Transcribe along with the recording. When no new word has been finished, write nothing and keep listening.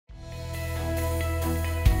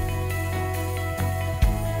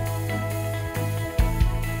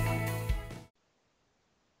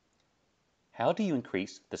How do you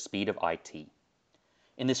increase the speed of IT?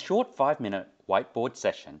 In this short 5-minute whiteboard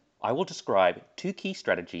session, I will describe 2 key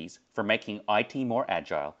strategies for making IT more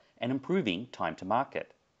agile and improving time to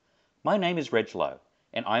market. My name is Reg Lo,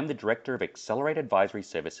 and I am the Director of Accelerate Advisory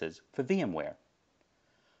Services for VMware.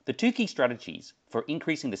 The 2 key strategies for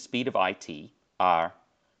increasing the speed of IT are: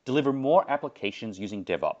 deliver more applications using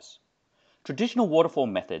DevOps. Traditional waterfall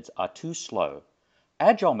methods are too slow.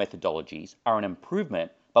 Agile methodologies are an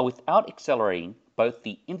improvement, but without accelerating both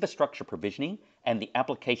the infrastructure provisioning and the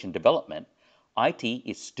application development, IT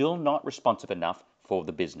is still not responsive enough for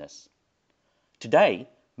the business. Today,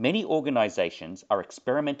 many organizations are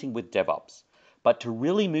experimenting with DevOps, but to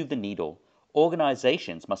really move the needle,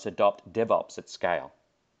 organizations must adopt DevOps at scale.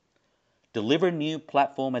 Deliver new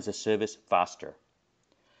platform as a service faster.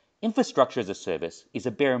 Infrastructure as a service is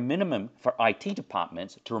a bare minimum for IT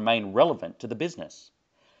departments to remain relevant to the business.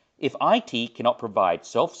 If IT cannot provide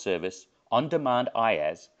self-service, on-demand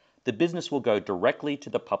IaaS, the business will go directly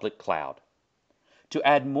to the public cloud. To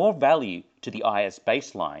add more value to the IaaS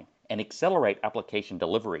baseline and accelerate application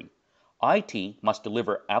delivery, IT must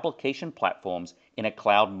deliver application platforms in a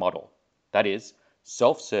cloud model, that is,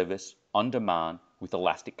 self-service, on-demand with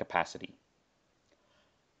elastic capacity.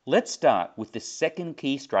 Let's start with the second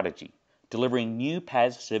key strategy, delivering new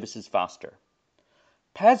PaaS services faster.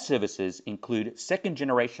 PaaS services include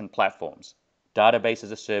second-generation platforms, database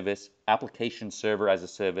as a service, application server as a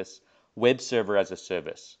service, web server as a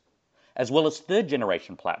service, as well as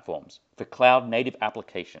third-generation platforms for cloud-native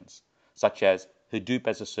applications, such as Hadoop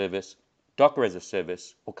as a service, Docker as a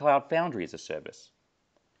service, or Cloud Foundry as a service.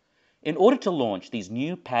 In order to launch these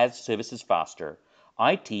new PaaS services faster,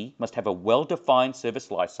 IT must have a well-defined service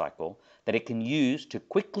lifecycle that it can use to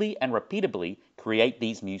quickly and repeatably create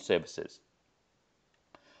these new services.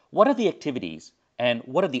 What are the activities and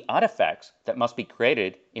what are the artifacts that must be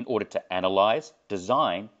created in order to analyze,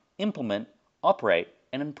 design, implement, operate,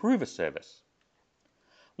 and improve a service?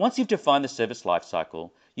 Once you've defined the service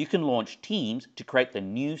lifecycle, you can launch teams to create the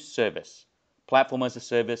new service, platform as a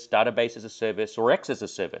service, database as a service, or X as a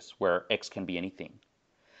service, where X can be anything.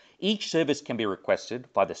 Each service can be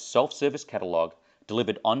requested by the self-service catalog,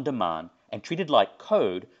 delivered on demand, and treated like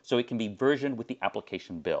code so it can be versioned with the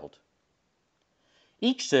application build.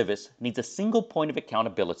 Each service needs a single point of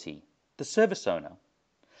accountability, the service owner.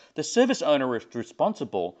 The service owner is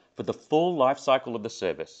responsible for the full lifecycle of the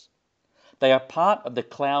service. They are part of the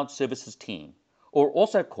Cloud Services Team, or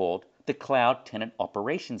also called the Cloud Tenant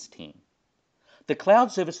Operations Team. The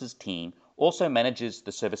Cloud Services Team also manages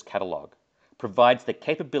the service catalog, provides the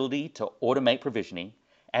capability to automate provisioning,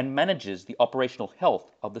 and manages the operational health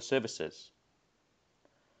of the services.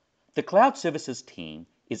 The Cloud Services Team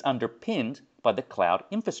is underpinned by the Cloud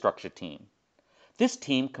Infrastructure Team. This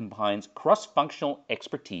team combines cross-functional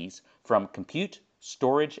expertise from compute,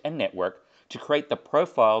 storage, and network to create the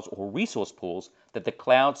profiles or resource pools that the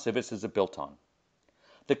cloud services are built on.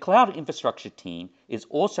 The Cloud Infrastructure Team is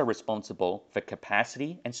also responsible for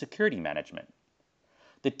capacity and security management.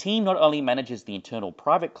 The team not only manages the internal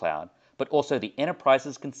private cloud, but also the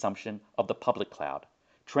enterprise's consumption of the public cloud,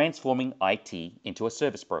 transforming IT into a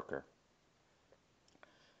service broker.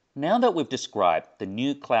 Now that we've described the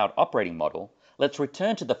new cloud operating model, let's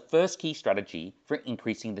return to the first key strategy for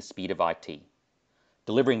increasing the speed of IT,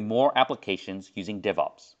 delivering more applications using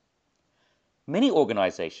DevOps. Many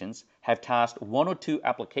organizations have tasked 1 or 2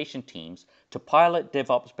 application teams to pilot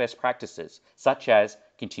DevOps best practices, such as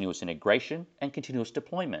continuous integration and continuous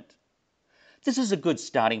deployment. This is a good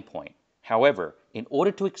starting point. However, in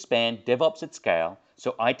order to expand DevOps at scale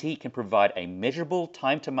so IT can provide a measurable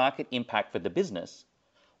time-to-market impact for the business,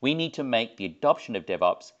 we need to make the adoption of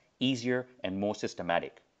DevOps easier and more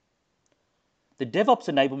systematic. The DevOps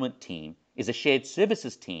Enablement Team is a shared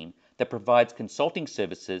services team that provides consulting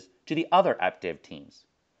services to the other app dev teams,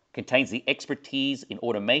 contains the expertise in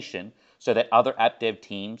automation so that other app dev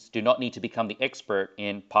teams do not need to become the expert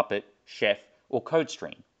in Puppet, Chef, or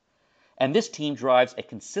CodeStream. And this team drives a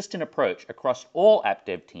consistent approach across all app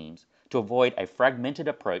dev teams to avoid a fragmented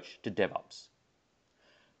approach to DevOps.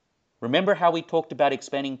 Remember how we talked about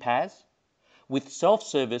expanding PaaS? With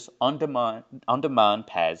self-service on-demand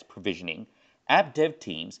PaaS provisioning, app dev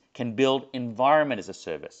teams can build environment as a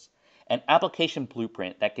service, an application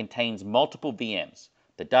blueprint that contains multiple VMs,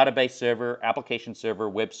 the database server, application server,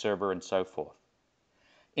 web server, and so forth.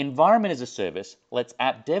 Environment as a service lets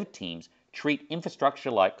app dev teams treat infrastructure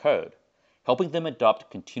like code, helping them adopt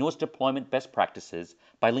continuous deployment best practices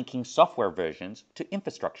by linking software versions to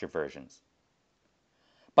infrastructure versions.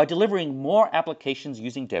 By delivering more applications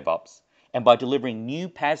using DevOps, and by delivering new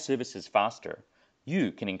PaaS services faster,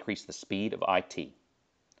 you can increase the speed of IT.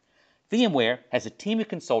 VMware has a team of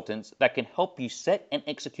consultants that can help you set and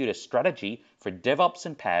execute a strategy for DevOps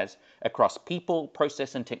and PaaS across people,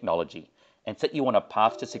 process, and technology, and set you on a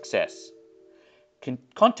path to success.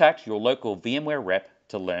 Contact your local VMware rep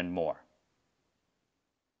to learn more.